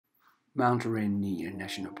Mount Rainier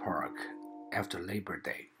National Park after Labor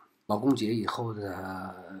Day， 劳工节以后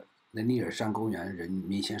的雷尼尔山公园人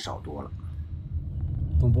明显少多了。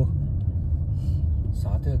东波，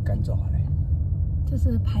啥都要赶早嘞。这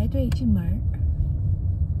是排队进门。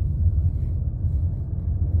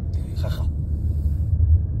还好。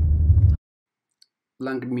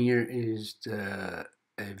Langmuir is a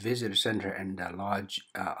visitor center and a lodge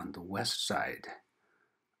on the west side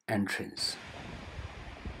entrance.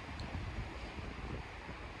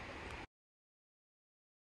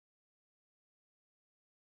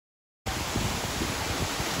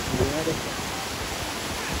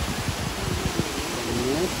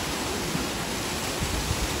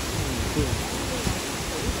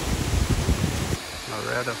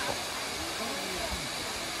 Beautiful.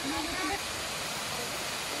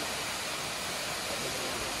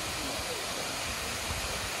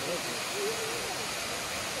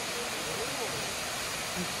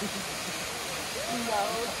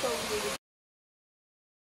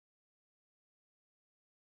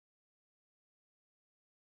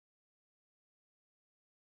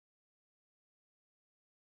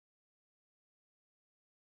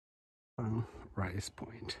 Rise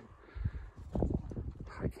Point,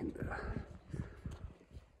 hiking the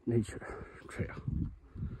nature trail.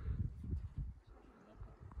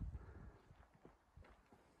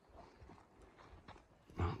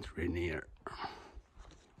 Mount Rainier.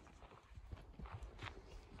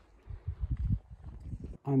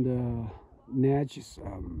 On the natural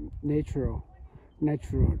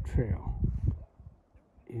trail,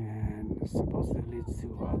 and supposedly leads to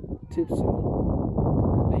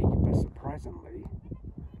Tipso Lake, but surprisingly,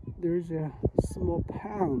 there's a small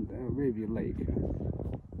pond, maybe lake.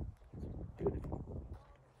 Beautiful.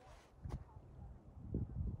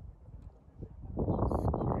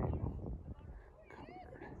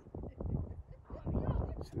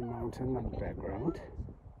 It's the mountain on the background.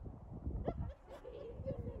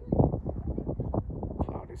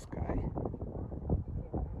 Cloudy sky.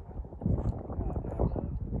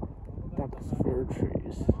 Fir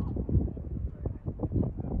trees.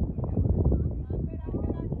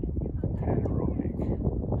 Panoramic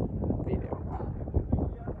video.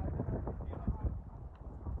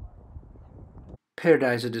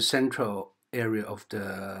 Paradise is the central area of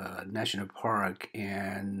the national park,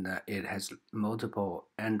 and it has multiple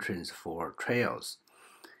entrances for trails.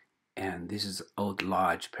 And this is Old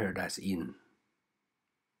Lodge Paradise Inn.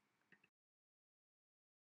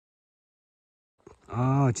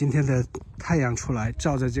 哦，今天的太阳出来，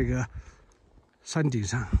照在这个山顶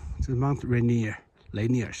上，这是 Mount Rainier 雷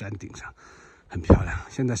尼尔山顶上，很漂亮。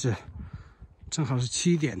现在是正好是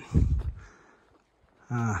7点，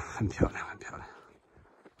啊，很漂亮，很漂亮。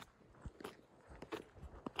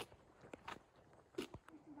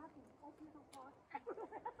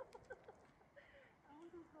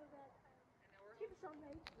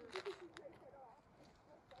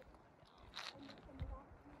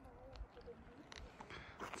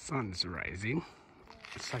Sun is rising.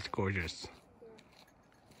 It's such gorgeous.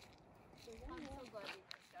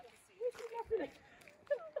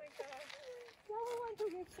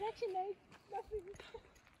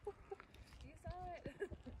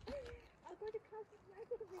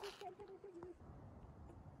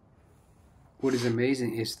 What is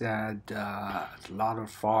amazing is that a lot of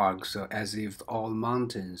fog, so as if all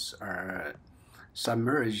mountains are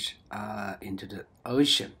submerged into the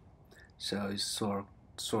ocean. So it's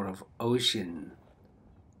sort of ocean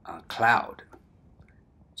cloud.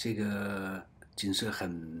 这个景色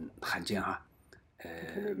很罕见哈，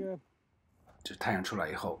就太阳出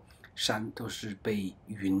来以后，山都是被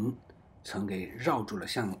云层给绕住了，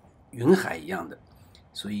像云海一样的，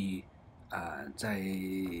所以在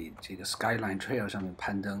这个 Skyline Trail 上面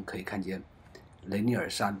攀登，可以看见雷尼尔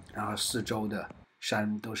山，然后四周的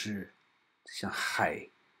山都是像海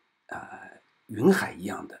云海一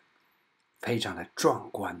样的。非常的壮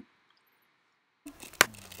观。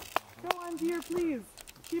Go on, dear, please.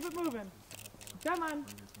 Keep it moving. Come on.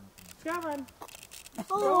 Come on.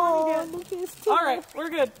 Oh, go on again. All right, we're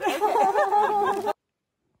good. Okay.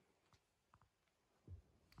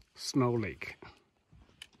 Snow Lake.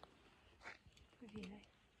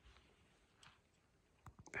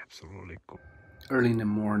 Absolutely cool. Early in the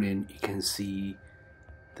morning, you can see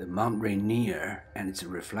the Mount Rainier and its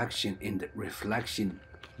reflection in the Reflection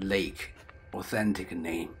Lake. Authentic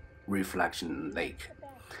name, Reflection Lake.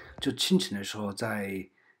 就清晨的时候，在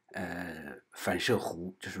反射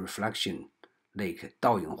湖，就是 Reflection Lake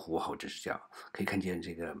倒影湖，或者是叫可以看见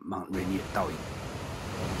这个 Mount Rainier 倒影。